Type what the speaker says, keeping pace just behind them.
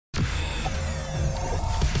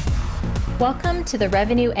Welcome to the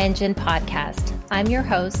Revenue Engine podcast. I'm your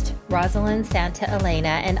host, Rosalind Santa Elena,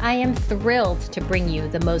 and I am thrilled to bring you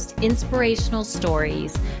the most inspirational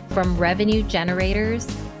stories from revenue generators,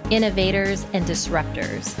 innovators, and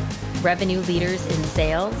disruptors, revenue leaders in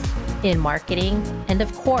sales, in marketing, and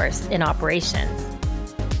of course, in operations.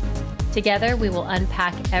 Together, we will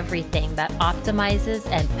unpack everything that optimizes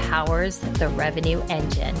and powers the revenue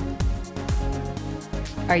engine.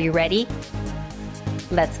 Are you ready?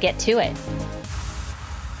 Let's get to it.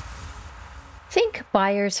 Think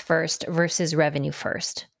buyers first versus revenue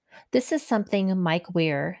first. This is something Mike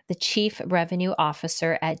Weir, the Chief Revenue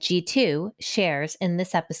Officer at G2, shares in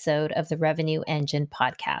this episode of the Revenue Engine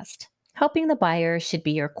podcast. Helping the buyer should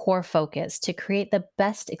be your core focus to create the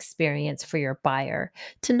best experience for your buyer,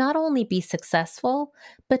 to not only be successful,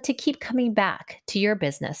 but to keep coming back to your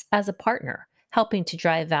business as a partner, helping to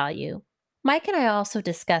drive value. Mike and I also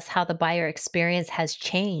discuss how the buyer experience has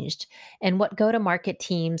changed and what go-to-market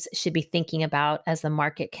teams should be thinking about as the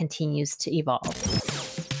market continues to evolve.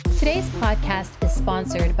 Today's podcast is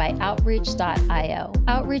sponsored by Outreach.io.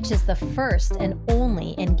 Outreach is the first and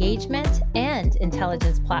only engagement and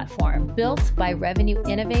intelligence platform built by revenue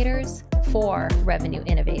innovators for revenue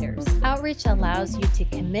innovators. Outreach allows you to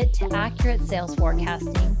commit to accurate sales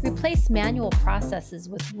forecasting, replace manual processes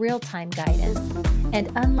with real-time guidance,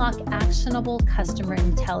 and unlock actionable customer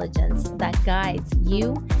intelligence that guides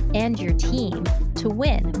you and your team to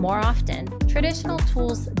win more often. Traditional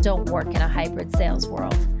tools don't work in a hybrid sales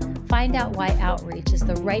world. Find out why Outreach is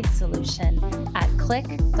the right solution at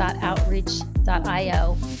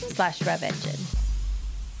click.outreach.io/RevEngine.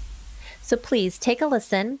 So please take a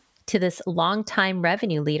listen to this longtime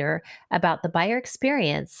revenue leader about the buyer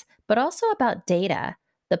experience, but also about data,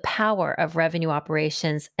 the power of revenue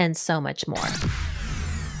operations, and so much more.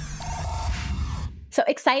 So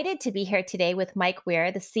excited to be here today with Mike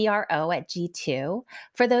Weir, the CRO at G2.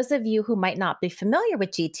 For those of you who might not be familiar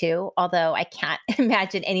with G2, although I can't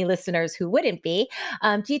imagine any listeners who wouldn't be,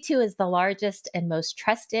 G2 is the largest and most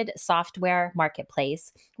trusted software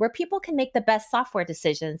marketplace where people can make the best software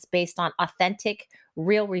decisions based on authentic,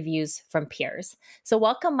 real reviews from peers. So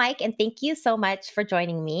welcome, Mike, and thank you so much for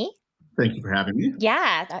joining me. Thank you for having me.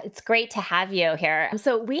 Yeah, it's great to have you here.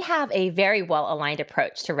 So we have a very well-aligned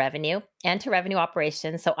approach to revenue and to revenue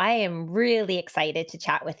operations. So I am really excited to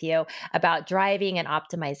chat with you about driving and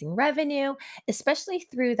optimizing revenue, especially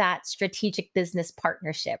through that strategic business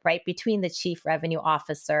partnership, right, between the Chief Revenue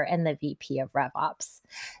Officer and the VP of RevOps.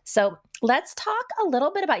 So let's talk a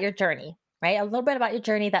little bit about your journey. Right? A little bit about your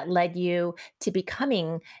journey that led you to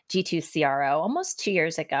becoming G2 CRO almost 2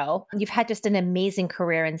 years ago. You've had just an amazing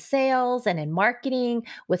career in sales and in marketing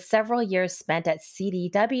with several years spent at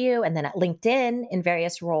CDW and then at LinkedIn in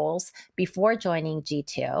various roles before joining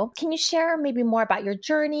G2. Can you share maybe more about your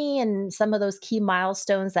journey and some of those key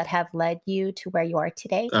milestones that have led you to where you are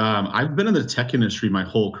today? I've been in the tech industry my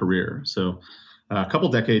whole career. So a couple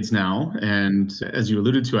decades now. And as you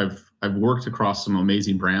alluded to, I've worked across some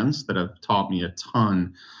amazing brands that have taught me a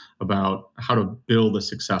ton about how to build a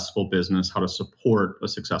successful business, how to support a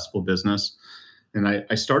successful business. And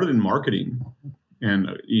I started in marketing and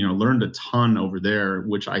learned a ton over there,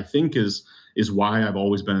 which I think is why I've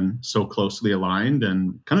always been so closely aligned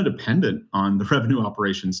and kind of dependent on the revenue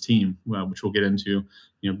operations team, which we'll get into.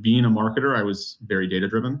 Being a marketer, I was very data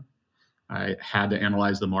driven. I had to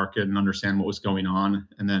analyze the market and understand what was going on.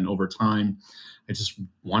 And then over time, I just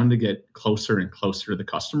wanted to get closer and closer to the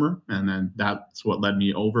customer. And then that's what led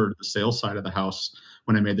me over to the sales side of the house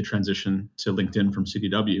when I made the transition to LinkedIn from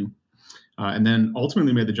CDW. And then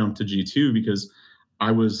ultimately made the jump to G2 because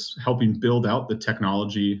I was helping build out the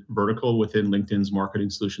technology vertical within LinkedIn's marketing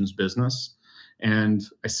solutions business. And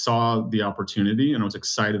I saw the opportunity and I was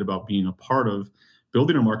excited about being a part of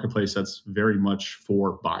building a marketplace that's very much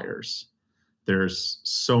for buyers. There's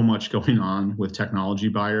so much going on with technology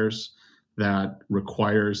buyers that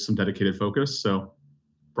requires some dedicated focus. So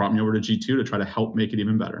brought me over to G2 to try to help make it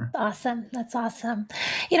even better. Awesome. That's awesome.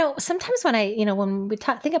 Sometimes when we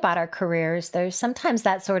think about our careers, there's sometimes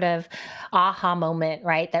that sort of aha moment,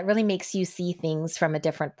 right? That really makes you see things from a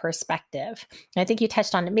different perspective. And I think you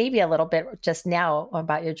touched on it maybe a little bit just now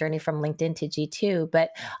about your journey from LinkedIn to G2,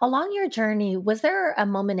 but along your journey, was there a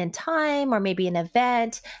moment in time or maybe an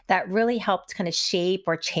event that really helped kind of shape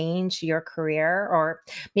or change your career? Or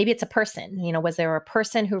maybe it's a person, was there a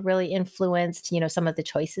person who really influenced, some of the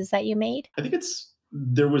choices that you made? I think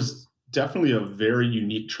there was definitely a very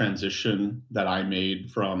unique transition that I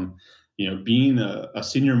made from, being a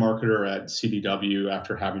senior marketer at CDW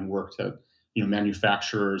after having worked at,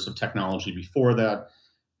 manufacturers of technology before that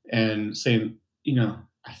and saying,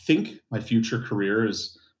 I think my future career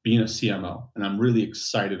is being a CMO, and I'm really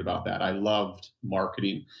excited about that. I loved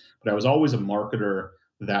marketing, but I was always a marketer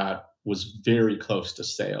that was very close to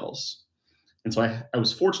sales. And so I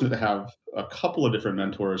was fortunate to have a couple of different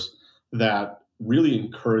mentors that really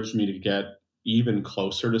encouraged me to get even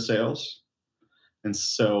closer to sales. And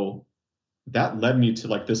so that led me to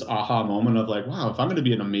like this aha moment of like, wow, if I'm going to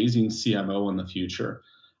be an amazing CMO in the future,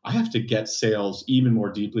 I have to get sales even more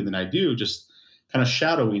deeply than I do, just kind of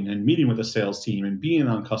shadowing and meeting with the sales team and being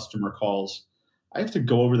on customer calls. I have to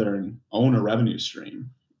go over there and own a revenue stream.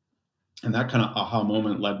 And that kind of aha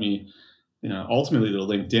moment led me, ultimately to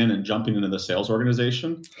LinkedIn and jumping into the sales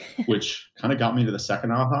organization, which kind of got me to the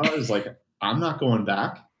second aha is like, I'm not going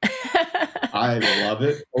back. I love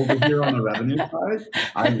it over here on the revenue side.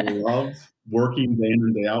 I love working day in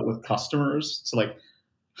and day out with customers. So, like,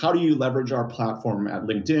 how do you leverage our platform at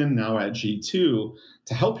LinkedIn, now at G2,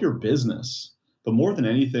 to help your business? But more than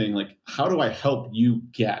anything, like, how do I help you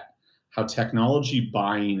get how technology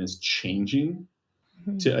buying is changing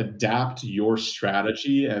to adapt your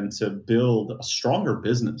strategy and to build a stronger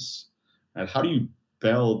business? And how do you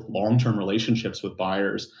build long-term relationships with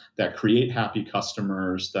buyers that create happy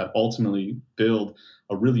customers that ultimately build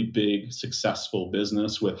a really big successful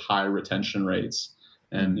business with high retention rates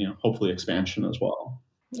and hopefully expansion as well?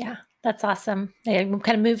 Yeah, that's awesome. I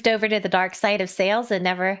kind of moved over to the dark side of sales and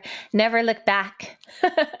never looked back.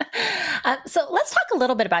 So let's talk a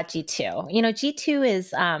little bit about G2. G2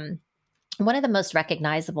 is one of the most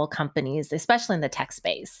recognizable companies, especially in the tech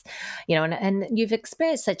space, and you've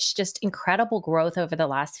experienced such just incredible growth over the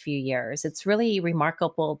last few years. It's really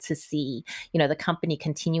remarkable to see, the company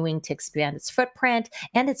continuing to expand its footprint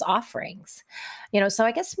and its offerings. So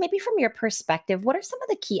I guess maybe from your perspective, what are some of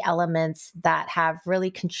the key elements that have really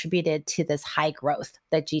contributed to this high growth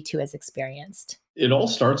that G2 has experienced? It all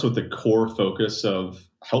starts with the core focus of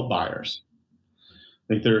help buyers.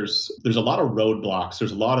 I think there's a lot of roadblocks,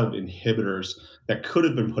 there's a lot of inhibitors that could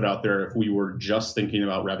have been put out there if we were just thinking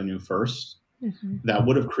about revenue first, Hmm. that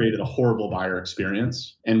would have created a horrible buyer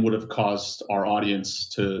experience and would have caused our audience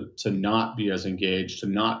to not be as engaged, to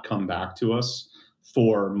not come back to us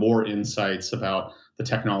for more insights about the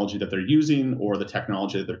technology that they're using or the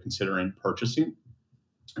technology that they're considering purchasing.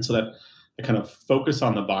 And so that the kind of focus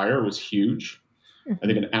on the buyer was huge. I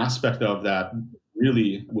think Hmm. an aspect of that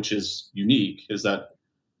really, which is unique, is that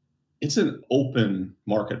it's an open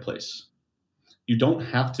marketplace. You don't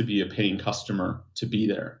have to be a paying customer to be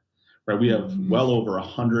there, right? We have well over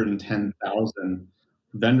 110,000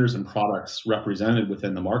 vendors and products represented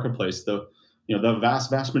within the marketplace. The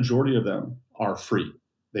vast majority of them are free.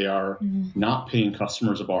 They are not paying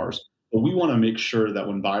customers of ours. But we want to make sure that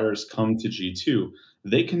when buyers come to G2,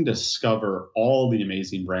 they can discover all the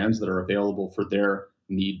amazing brands that are available for their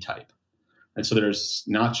need type. And so there's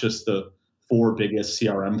not just the four biggest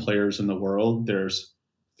CRM players in the world, there's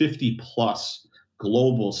 50 plus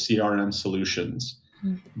global CRM solutions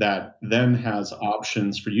that then has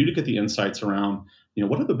options for you to get the insights around,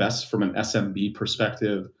 what are the best from an SMB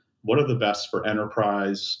perspective? What are the best for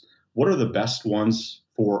enterprise? What are the best ones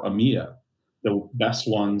for EMEA? The best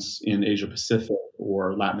ones in Asia Pacific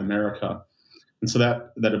or Latin America? And so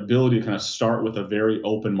that ability to kind of start with a very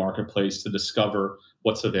open marketplace to discover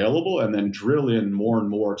what's available and then drill in more and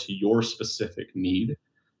more to your specific need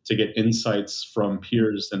to get insights from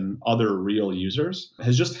peers and other real users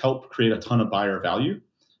has just helped create a ton of buyer value.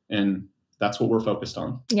 And that's what we're focused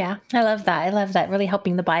on. Yeah, I love that. I love that. Really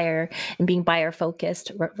helping the buyer and being buyer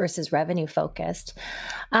focused versus revenue focused.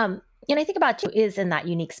 I think about you is in that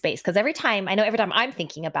unique space because every time I'm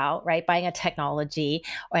thinking about right buying a technology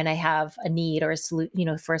and I have a need or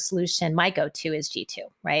for a solution, my go-to is G2.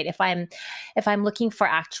 Right. If I'm looking for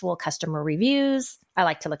actual customer reviews, I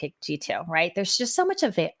like to look at G2. Right. There's just so much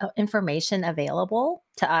information available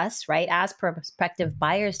to us. Right. As prospective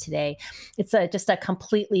buyers today, it's just a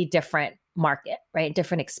completely different market, right?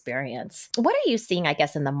 Different experience. What are you seeing, I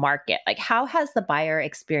guess, in the market? Like, how has the buyer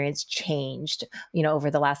experience changed, over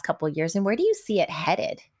the last couple of years, and where do you see it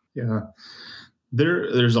headed? Yeah.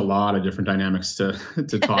 There's a lot of different dynamics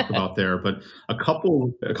to talk about there, but a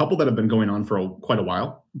couple that have been going on for quite a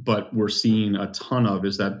while, but we're seeing a ton of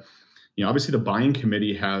is that obviously the buying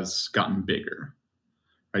committee has gotten bigger,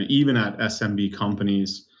 right? Even at SMB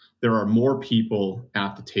companies, there are more people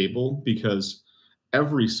at the table because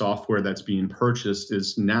every software that's being purchased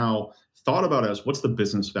is now thought about as what's the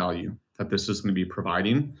business value that this is going to be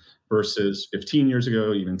providing versus 15 years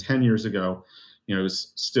ago, even 10 years ago, it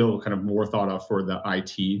was still kind of more thought of for the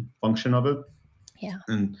IT function of it. Yeah.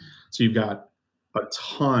 And so you've got a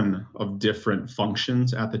ton of different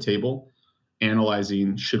functions at the table.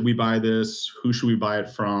 analyzing, should we buy this? Who should we buy it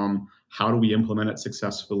from? How do we implement it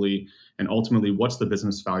successfully? And ultimately, what's the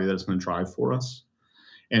business value that it's going to drive for us?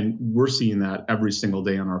 And we're seeing that every single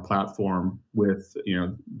day on our platform with,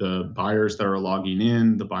 the buyers that are logging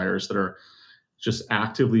in, the buyers that are just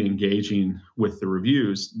actively engaging with the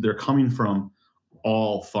reviews. They're coming from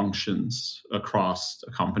all functions across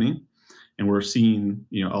a company. And we're seeing,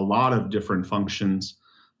 a lot of different functions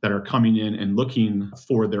that are coming in and looking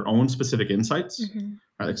for their own specific insights. Mhm.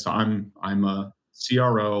 Right? Like, so I'm a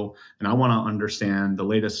CRO and I want to understand the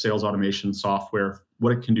latest sales automation software,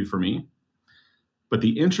 what it can do for me. But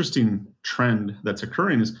the interesting trend that's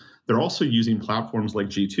occurring is they're also using platforms like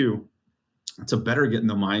G2 to better get in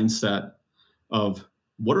the mindset of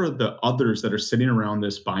what are the others that are sitting around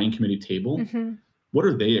this buying committee table? Mhm. What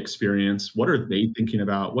are they experience? What are they thinking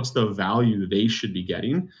about? What's the value they should be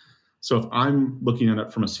getting? So if I'm looking at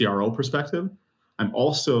it from a CRO perspective, I'm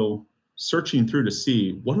also searching through to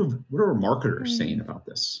see what are our marketers saying Mm. about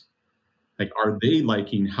this? Like, are they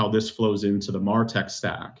liking how this flows into the MarTech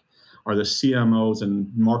stack? Are the CMOs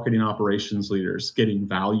and marketing operations leaders getting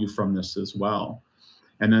value from this as well?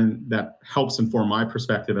 And then that helps inform my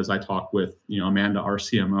perspective as I talk with, Amanda, our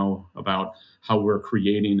CMO, about how we're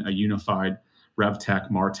creating a unified RevTech,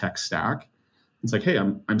 MarTech stack. It's like, hey,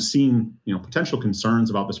 I'm seeing, potential concerns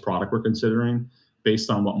about this product we're considering based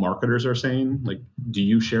on what marketers are saying. Like, do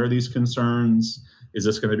you share these concerns? Is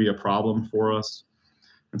this going to be a problem for us?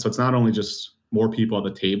 And so it's not only just more people at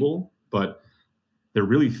the table, but they're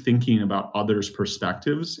really thinking about others'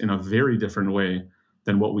 perspectives in a very different way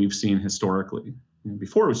than what we've seen historically.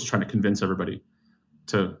 Before, it was just trying to convince everybody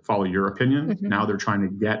to follow your opinion. Mhm. Now they're trying to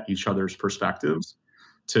get each other's perspectives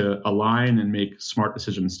to align and make smart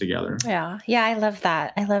decisions together. Yeah. Yeah. I love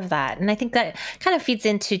that. I love that. And I think that kind of feeds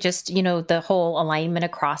into just, the whole alignment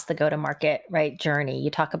across the go to market, right, journey.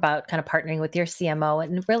 You talk about kind of partnering with your CMO,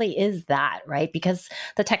 and it really is that, right? Because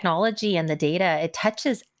the technology and the data, it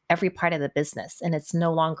touches every part of the business, and it's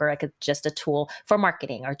no longer like just a tool for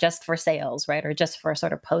marketing or just for sales, right? Or just for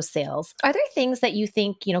sort of post sales. Are there things that you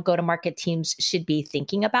think, go to market teams should be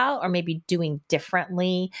thinking about or maybe doing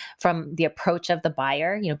differently from the approach of the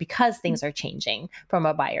buyer, because things are changing from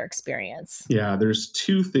a buyer experience? Yeah, there's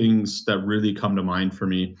two things that really come to mind for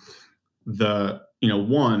me.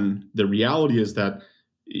 One, the reality is that,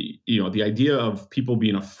 the idea of people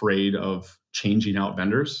being afraid of changing out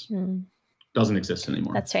vendors Mm, doesn't exist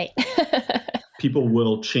anymore. that's right. People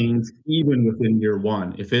will change even within year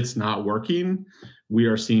one. If it's not working, we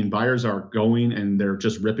are seeing buyers are going and they're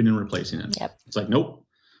just ripping and replacing it. Yep. It's like, nope,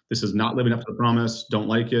 this is not living up to the promise. Don't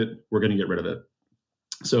like it. We're going to get rid of it.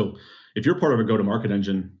 So if you're part of a go-to-market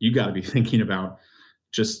engine, you got to be thinking about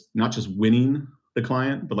just not just winning the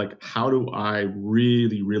client, but like, how do I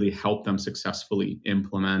really, really help them successfully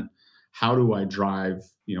implement? How do I drive,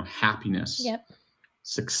 happiness, Yep.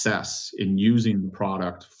 success in using the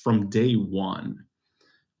product from day one?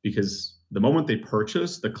 Because the moment they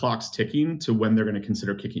purchase, the clock's ticking to when they're going to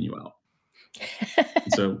consider kicking you out.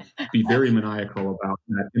 And so be very maniacal about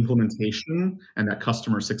that implementation and that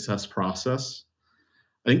customer success process.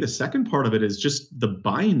 I think the second part of it is just the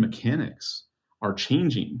buying mechanics are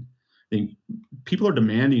changing. I think people are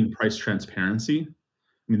demanding price transparency.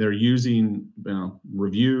 I mean, they're using,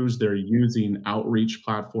 reviews, they're using outreach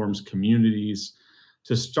platforms, communities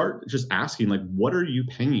to start just asking, like, what are you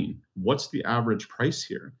paying? What's the average price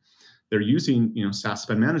here? They're using, SaaS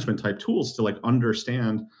spend management type tools to like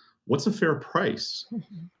understand what's a fair price. Mhm.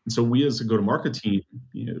 And so we as a go-to-market team,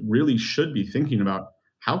 really should be thinking about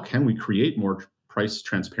how can we create more price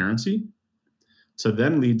transparency to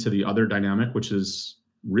then lead to the other dynamic, which is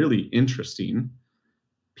really interesting.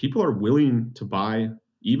 People are willing to buy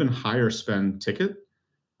even higher spend ticket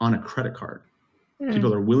on a credit card. Mm.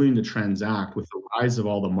 People are willing to transact with the rise of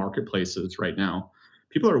all the marketplaces right now.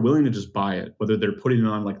 People are willing to just buy it, whether they're putting it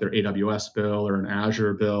on like their AWS bill or an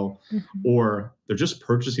Azure bill, Mhm. or they're just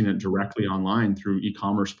purchasing it directly online through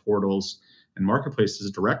e-commerce portals and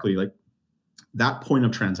marketplaces directly. Like, that point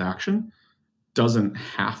of transaction doesn't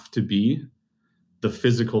have to be the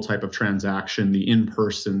physical type of transaction, the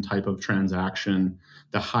in-person type of transaction,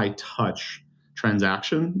 the high touch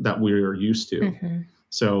transaction that we're used to. Mhm.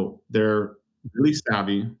 So they're really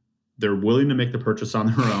savvy. They're willing to make the purchase on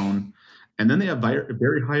their own. And then they have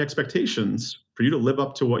very high expectations for you to live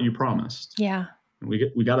up to what you promised. Yeah.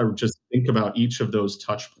 We got to just think about each of those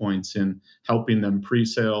touch points in helping them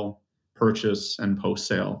pre-sale, purchase, and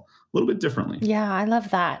post-sale a little bit differently. Yeah, I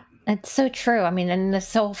love that. It's so true. I mean, and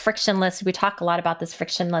this whole frictionless, we talk a lot about this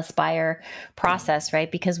frictionless buyer process,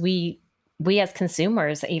 right? Because we as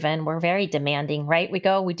consumers, even, we're very demanding, right? We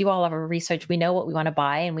do all of our research, we know what we want to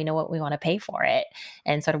buy and we know what we want to pay for it,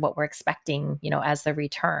 and sort of what we're expecting, as the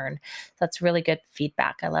return. So that's really good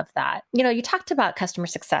feedback. I love that. You talked about customer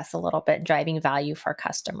success a little bit, driving value for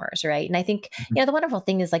customers, right? And I think, the wonderful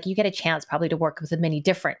thing is, like, you get a chance probably to work with many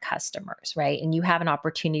different customers, right? And you have an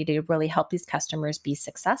opportunity to really help these customers be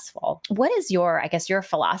successful. What is your, I guess, your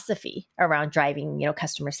philosophy around driving,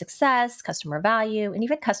 customer success, customer value, and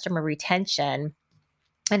even customer retention?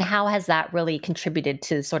 And how has that really contributed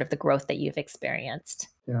to sort of the growth that you've experienced?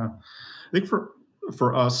 Yeah, I think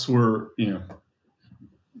for us, we're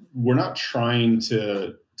not trying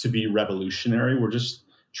to be revolutionary. We're just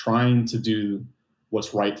trying to do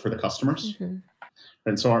what's right for the customers. Hmm.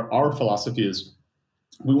 And so our philosophy is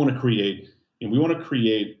we want to create we want to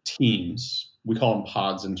create teams. We call them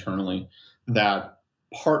pods internally that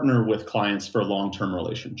partner with clients for long-term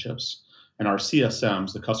relationships. And our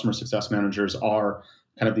CSMs, the customer success managers, are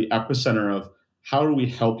kind of the epicenter of how do we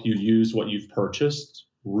help you use what you've purchased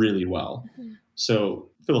really well. Hmm. So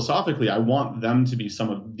philosophically, I want them to be some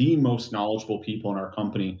of the most knowledgeable people in our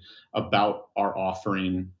company about our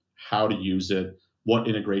offering, how to use it, what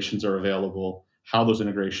integrations are available, how those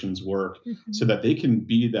integrations work, so Hmm. that they can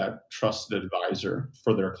be that trusted advisor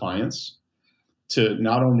for their clients to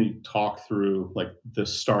not only talk through like the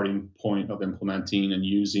starting point of implementing and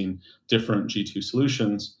using different G2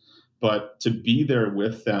 solutions, but to be there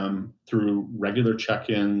with them through regular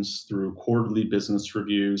check-ins, through quarterly business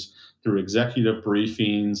reviews, through executive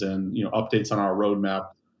briefings and updates on our roadmap,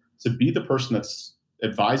 to be the person that's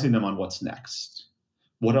advising them on what's next.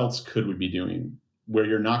 What else could we be doing? Where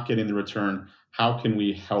you're not getting the return, how can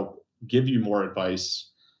we help give you more advice,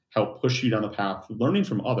 help push you down the path, learning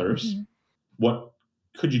from others? Hmm. What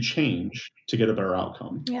could you change to get a better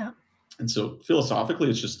outcome? Yeah. And so philosophically,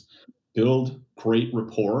 it's just build great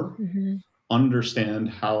rapport, Hmm. understand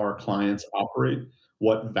how our clients operate,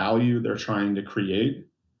 what value they're trying to create,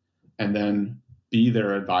 and then be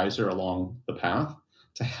their advisor along the path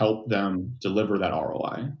to help them deliver that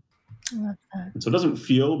ROI. I love that. And so it doesn't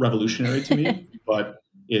feel revolutionary to me, but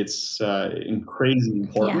it's crazy Yeah.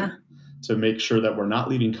 important to make sure that we're not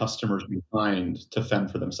leaving customers behind to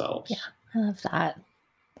fend for Yeah. themselves. I love that.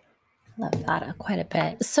 Love that quite a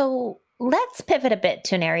bit. So let's pivot a bit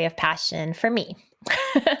to an area of passion for me.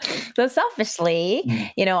 So selfishly,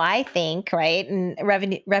 Mm. I think, right, and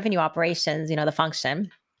revenue operations, the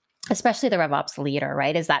function, especially the RevOps leader,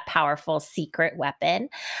 right, is that powerful secret weapon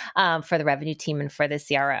for the revenue team and for the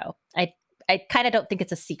CRO. I kind of don't think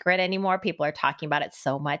it's a secret anymore. People are talking about it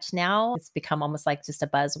so much now. It's become almost like just a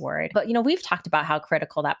buzzword. But, we've talked about how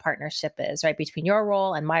critical that partnership is, right? Between your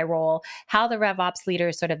role and my role, how the RevOps leader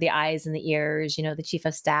is sort of the eyes and the ears, the chief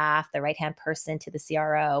of staff, the right-hand person to the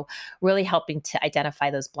CRO, really helping to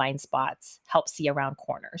identify those blind spots, help see around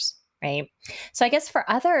corners. Right. So I guess for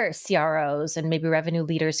other CROs and maybe revenue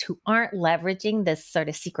leaders who aren't leveraging this sort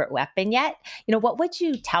of secret weapon yet, what would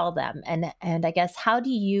you tell them? And I guess how do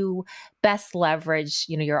you best leverage,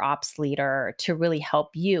 your ops leader to really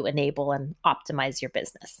help you enable and optimize your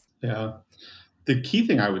business? Yeah. The key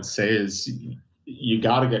thing I would say is you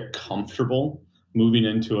got to get comfortable moving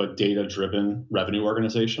into a data driven revenue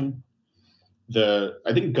organization. I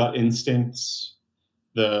think gut instincts,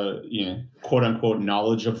 the quote unquote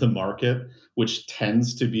knowledge of the market, which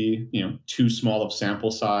tends to be too small of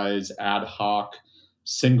sample size, ad hoc,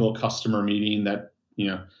 single customer meeting that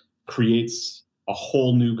creates a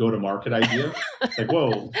whole new go to market idea. It's like,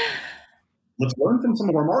 whoa, let's learn from some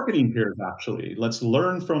of our marketing peers, actually. Let's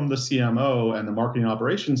learn from the CMO and the marketing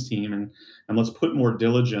operations team, and let's put more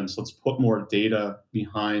diligence, let's put more data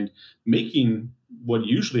behind making what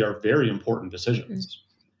usually are very important Mhm. decisions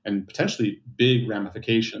and potentially big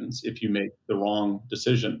ramifications if you make the wrong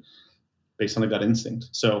decision based on a gut instinct.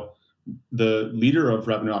 So the leader of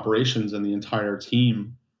revenue operations and the entire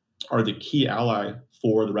team are the key ally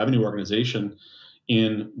for the revenue organization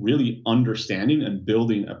in really understanding and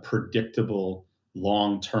building a predictable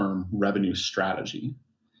long-term revenue strategy.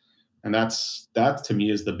 And that to me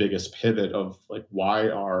is the biggest pivot of like why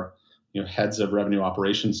are heads of revenue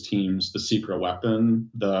operations teams the secret weapon,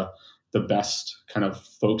 the best kind of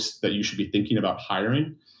folks that you should be thinking about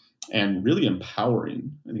hiring and really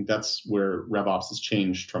empowering. I think that's where RevOps has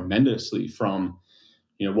changed tremendously from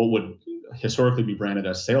what would historically be branded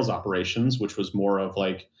as sales operations, which was more of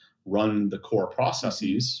like run the core Mhm.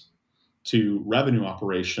 processes, to revenue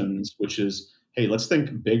operations, which is, hey, let's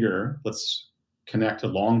think bigger. Let's connect a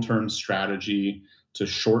long-term strategy to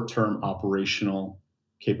short-term operational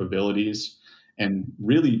capabilities and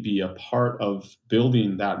really be a part of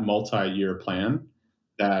building that multi-year plan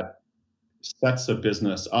that sets a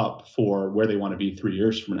business up for where they want to be 3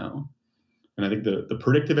 years from now. And I think the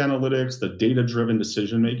predictive analytics, the data-driven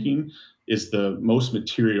decision making is the most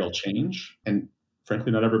material change. And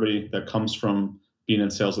frankly, not everybody that comes from being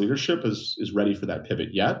in sales leadership is ready for that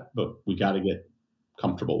pivot yet, but we got to get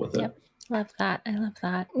comfortable with it. Yep. Love that. I love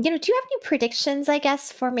that. Do you have any predictions, I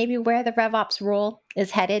guess, for maybe where the RevOps role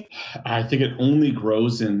is headed? I think it only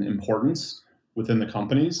grows in importance within the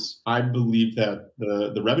companies. I believe that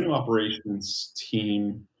the revenue operations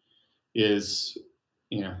team is,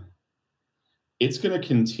 you know, it's going to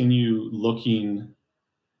continue looking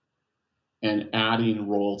and adding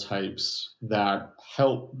role types that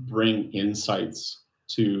help bring insights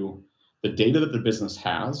to the data that the business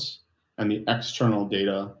has and the external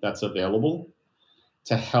data that's available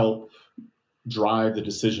to help drive the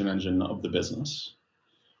decision engine of the business.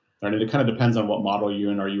 Right? And it kind of depends on what model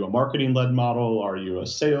you're in. Are you a marketing-led model? Are you a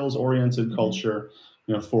sales-oriented culture?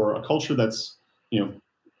 For a culture that's,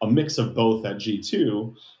 a mix of both at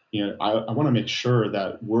G2, I want to make sure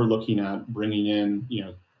that we're looking at bringing in,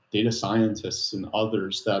 data scientists and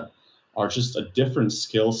others that are just a different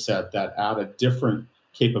skill set that add a different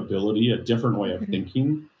capability, a different way of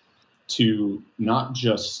thinking to not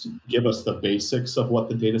just give us the basics of what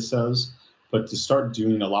the data says, but to start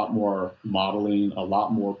doing a lot more modeling, a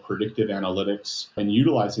lot more predictive analytics, and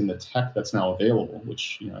utilizing the tech that's now available,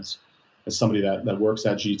 which, as somebody that works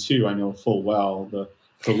at G2, I know full well the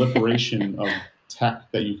proliferation of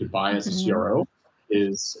tech that you could buy as a CRO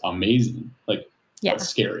is amazing. But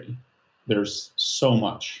scary. There's so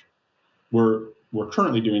much. We're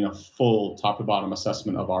currently doing a full top to bottom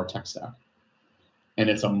assessment of our tech stack. And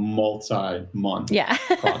it's a multi-month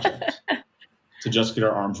project to just get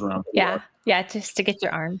our arms around it. Yeah, just to get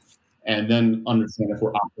your arms. And then understand if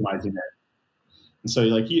we're optimizing it. And so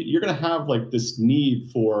you're going to have this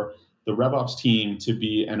need for the RevOps team to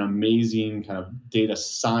be an amazing kind of data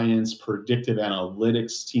science, predictive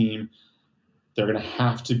analytics team. They're going to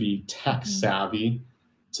have to be tech savvy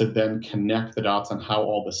to then connect the dots on how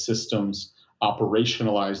all the systems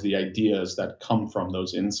operationalize the ideas that come from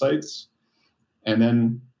those insights. And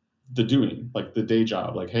then the doing, the day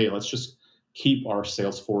job, hey, let's just keep our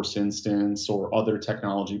Salesforce instance or other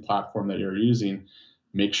technology platform that you're using,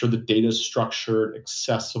 make sure the data is structured,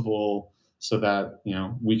 accessible, so that,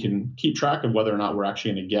 we can keep track of whether or not we're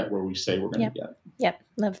actually going to get where we say we're going to get. Yep.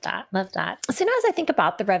 Love that. Love that. So now as I think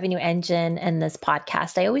about the revenue engine and this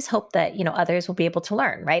podcast, I always hope that, others will be able to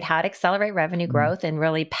learn, right? How to accelerate revenue growth and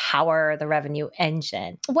really power the revenue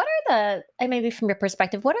engine. What are maybe from your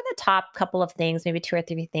perspective, what are the top couple of things, maybe 2 or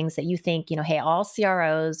 3 things that you think, hey, all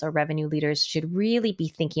CROs or revenue leaders should really be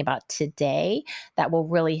thinking about today that will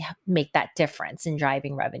really make that difference in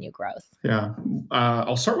driving revenue growth? Yeah.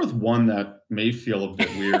 I'll start with one that may feel a bit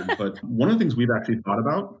weird, but one of the things we've actually thought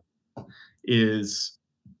about is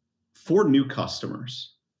for new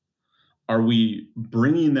customers, are we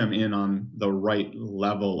bringing them in on the right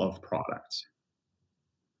level of product?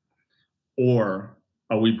 Or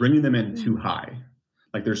are we bringing them in too high?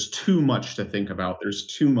 There's too much to think about. There's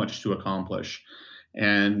too much to accomplish.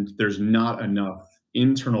 And there's not enough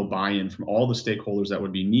internal buy-in from all the stakeholders that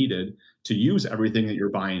would be needed to use everything that you're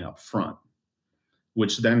buying up front,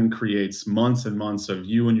 which then creates months and months of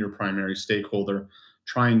you and your primary stakeholder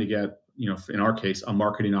trying to get, in our case, a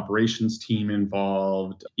marketing operations team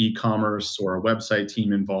involved, e-commerce or a website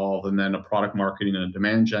team involved, and then a product marketing and a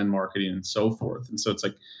demand gen marketing and so forth. And so it's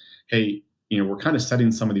hey, we're kind of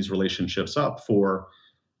setting some of these relationships up for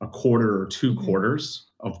a quarter or 2 quarters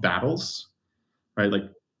of battles, right?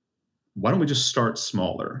 Why don't we just start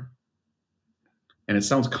smaller? And it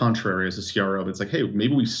sounds contrary as a CRO, but it's hey,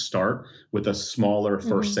 maybe we start with a smaller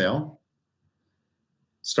first sale,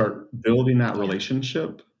 start building that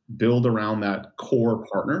relationship, build around that core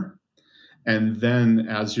partner. And then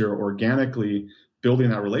as you're organically building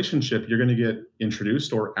that relationship, you're going to get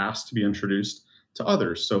introduced or asked to be introduced to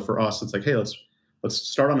others. So for us, it's hey, let's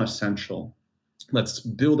start on essential. Let's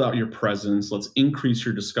build out your presence. Let's increase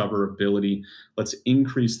your discoverability. Let's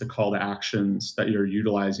increase the call to actions that you're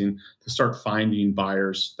utilizing to start finding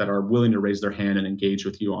buyers that are willing to raise their hand and engage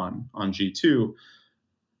with you on G2.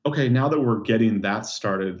 Okay, now that we're getting that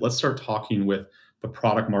started, let's start talking with the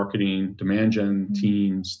product marketing, demand gen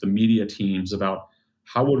teams, the media teams about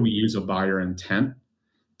how would we use a buyer intent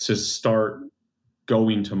to start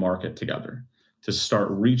going to market together, to start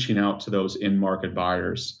reaching out to those in-market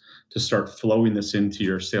buyers, to start flowing this into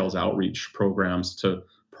your sales outreach programs to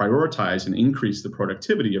prioritize and increase the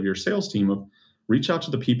productivity of your sales team of reach out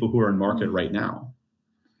to the people who are in market right now.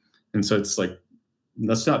 And so it's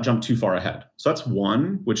let's not jump too far ahead. So that's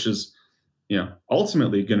one, which is,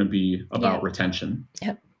 ultimately going to be about retention.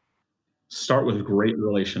 Yep. start with great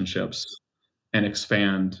relationships and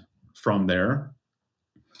expand from there.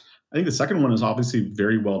 I think the second one is obviously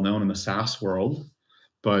very well known in the SaaS world,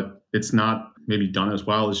 but it's not maybe done as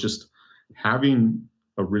well, is just having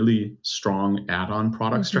a really strong add-on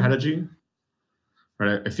product Hmm. strategy.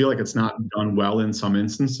 Right? I feel like it's not done well in some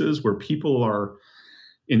instances where people are,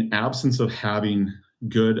 in absence of having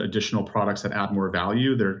good additional products that add more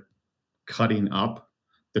value, they're cutting up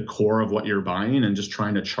the core of what you're buying and just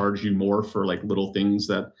trying to charge you more for like little things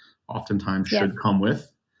that oftentimes Yep. should come with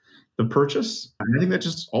the purchase. And I think that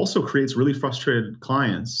just also creates really frustrated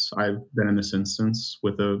clients. I've been in this instance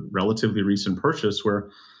with a relatively recent purchase where,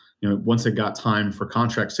 once it got time for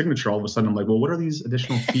contract signature, all of a sudden I'm like, well, what are these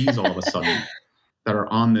additional fees all of a sudden that are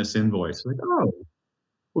on this invoice? Like, oh,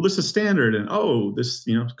 well, this is standard. And oh, this,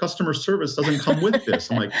 customer service doesn't come with this.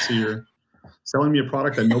 I'm like, so you're selling me a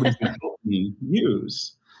product that nobody's going to help me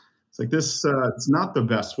use. It's like this, it's not the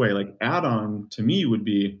best way. Like add on to me would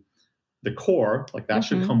be the core, like that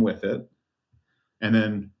should Hmm. come with it. And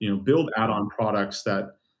then, build add on products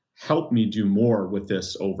that help me do more with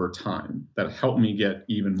this over time, that help me get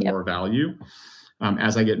even Yep. more value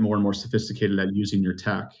as I get more and more sophisticated at using your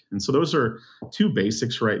tech. And so those are two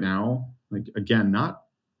basics right now. Like again, not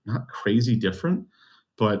crazy different,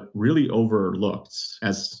 but really overlooked.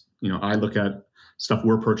 As I look at stuff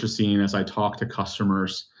we're purchasing, as I talk to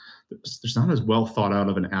customers, there's not as well thought out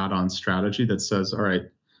of an add-on strategy that says, all right,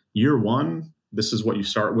 year one, this is what you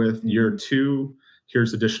start with. Year Hmm. two,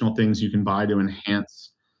 here's additional things you can buy to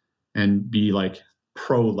enhance and be like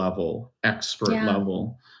pro level, expert Yeah.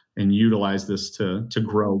 level, and utilize this to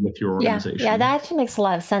grow with your Yeah, yeah, organization. that actually makes a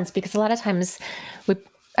lot of sense because a lot of times we,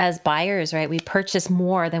 as buyers, right, we purchase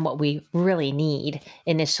more than what we really need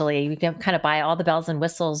initially. You can kind of buy all the bells and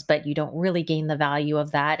whistles, but you don't really gain the value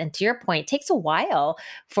of that. And to your point, it takes a while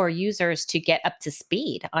for users to get up to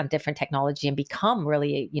speed on different technology and become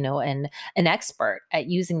really, an expert at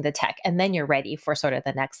using the tech. And then you're ready for sort of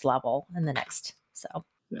the next level and the next. So,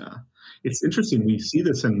 Yeah. It's interesting. We see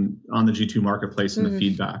this on the G2 marketplace in the mm,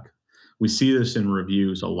 feedback. We see this in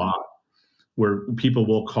reviews a lot where people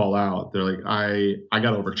will call out. They're like, I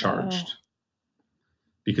got oh, overcharged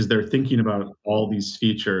because they're thinking about all these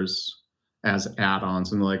features as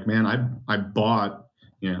add-ons. And they're like, man, I bought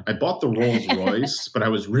the Rolls Royce, but I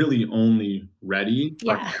was really only ready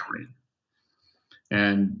for a yeah. Camry.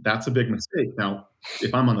 And that's a big mistake. Now,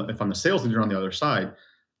 if I'm the sales leader on the other side,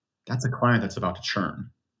 that's a client that's about to churn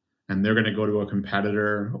and they're going to go to a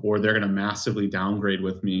competitor or they're going to massively downgrade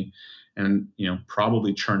with me and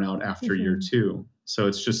probably churn out after year Hmm. two. So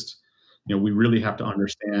it's just we really have to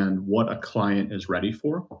understand what a client is ready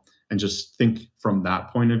for and just think from that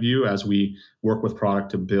point of view as we work with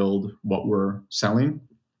product to build what we're selling,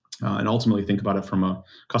 and ultimately think about it from a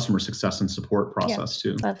customer success and support Yeah, process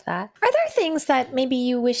too. love that. Are there things that maybe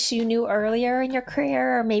you wish you knew earlier in your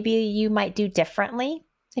career, or maybe you might do differently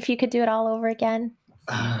if you could do it all over again?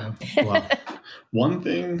 Well, one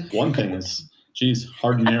thing is, geez,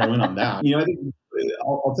 hard to narrow in on that. I think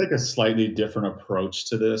I'll take a slightly different approach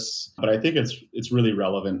to this, but I think it's really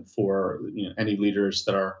relevant for any leaders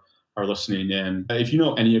that are listening in. If you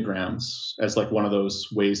know Enneagrams as like one of those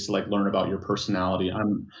ways to like learn about your personality,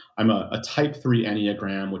 I'm a type 3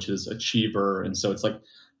 Enneagram, which is achiever, and so it's like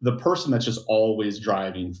the person that's just always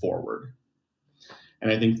driving forward.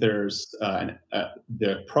 And I think there's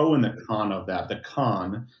the pro and the con of that. The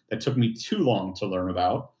con that took me too long to learn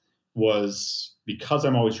about was because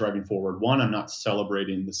I'm always driving forward. One, I'm not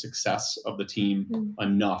celebrating the success of the team Mm.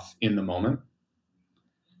 enough in the moment.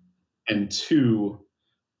 And two,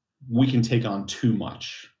 we can take on too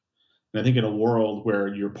much. And I think in a world where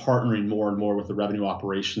you're partnering more and more with the revenue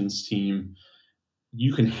operations team,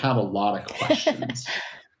 you can have a lot of questions.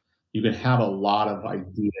 You can have a lot of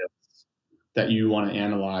ideas that you want to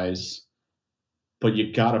analyze, but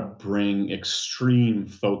you got to bring extreme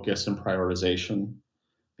focus and prioritization.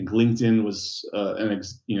 I think LinkedIn was an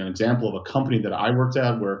example of a company that I worked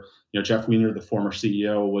at where Jeff Weiner, the former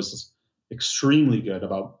CEO, was extremely good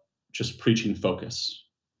about just preaching focus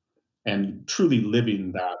and truly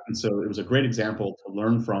living that. And so it was a great example to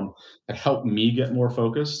learn from that helped me get more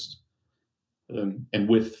focused. And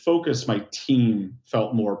with focus, my team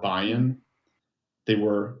felt more Mm. buy-in. They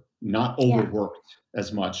were not Yeah. overworked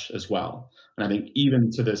as much as well. And I think even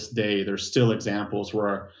to this day, there's still examples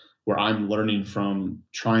where I'm learning from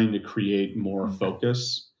trying to create more Mm.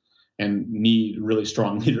 focus and need really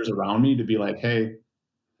strong leaders around me to be like, hey,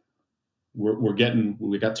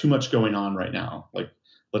 we got too much going on right now. Like,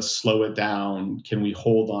 let's slow it down. Can we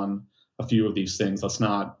hold on a few of these things? Let's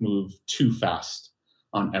not move too fast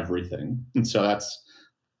on everything. And so that's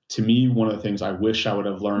to me, one of the things I wish I would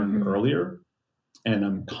have learned Mhm. earlier, and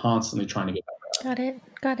I'm constantly trying to get better at. Got it.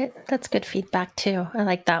 Got it. That's good feedback too. I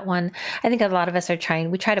like that one. I think a lot of us are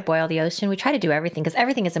we try to boil the ocean. We try to do everything because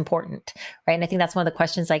everything is important, right? And I think that's one of the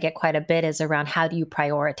questions I get quite a bit is around how do you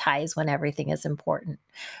prioritize when everything is important,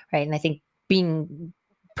 right? And I think being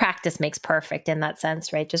practice makes perfect in that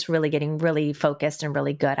sense, right? Just really getting really focused and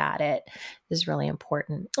really good at it is really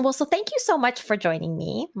important. Well, so thank you so much for joining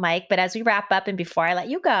me, Mike. But as we wrap up and before I let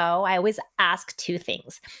you go, I always ask two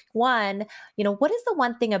things. One, what is the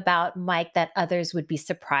one thing about Mike that others would be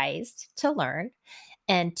surprised to learn?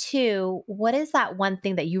 And two, what is that one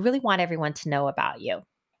thing that you really want everyone to know about you?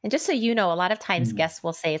 And just so you know, a lot of times Hmm. guests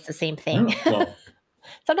will say it's the same thing. Oh, well,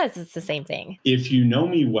 Sometimes it's the same thing. if you know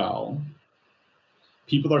me well,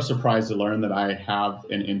 people are surprised to learn that I have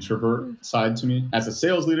an introvert Mm. side to me. As a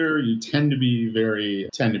sales leader, you tend to be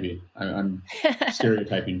I'm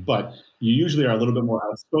stereotyping, but you usually are a little bit more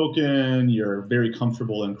outspoken. You're very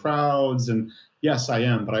comfortable in crowds. And yes, I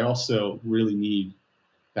am, but I also really need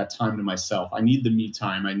that time to myself. I need the me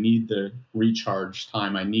time. I need the recharge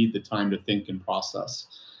time. I need the time to think and process.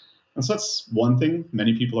 And so that's one thing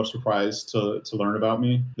many people are surprised to learn about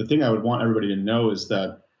me. The thing I would want everybody to know is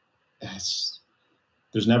that it's,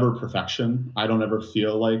 there's never perfection. I don't ever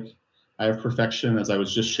feel like I have perfection. As I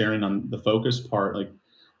was just sharing on the focus part, like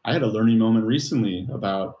I had a learning moment recently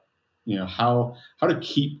about how to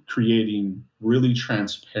keep creating really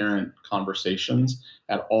transparent conversations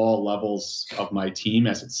at all levels of my team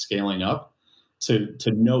as it's scaling up to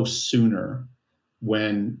know sooner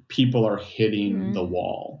when people are hitting the Mm.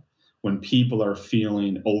 wall, when people are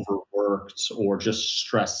feeling overworked or just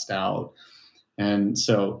stressed out. And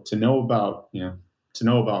so to know about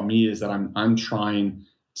me is that I'm trying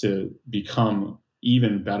to become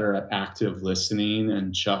even better at active listening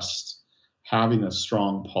and just having a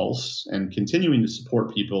strong pulse and continuing to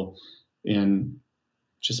support people in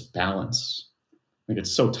just balance. Like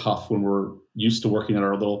it's so tough when we're used to working at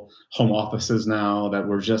our little home offices now that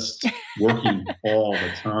we're just working all the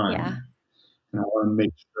Yeah. time. And I want to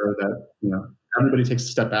make sure that, everybody takes a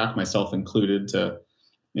step back, myself included, to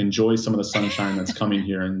enjoy some of the sunshine that's coming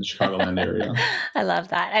here in the Chicagoland area. I love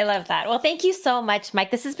that. I love that. Well, thank you so much, Mike.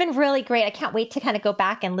 This has been really great. I can't wait to kind of go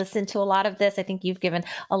back and listen to a lot of this. I think you've given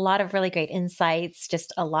a lot of really great insights,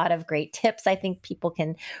 just a lot of great tips. I think people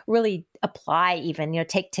can really apply, even,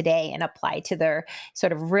 take today and apply to their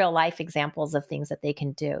sort of real life examples of things that they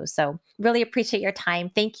can do. So, really appreciate your time.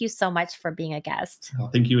 Thank you so much for being a guest.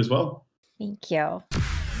 Thank you as well. Thank you.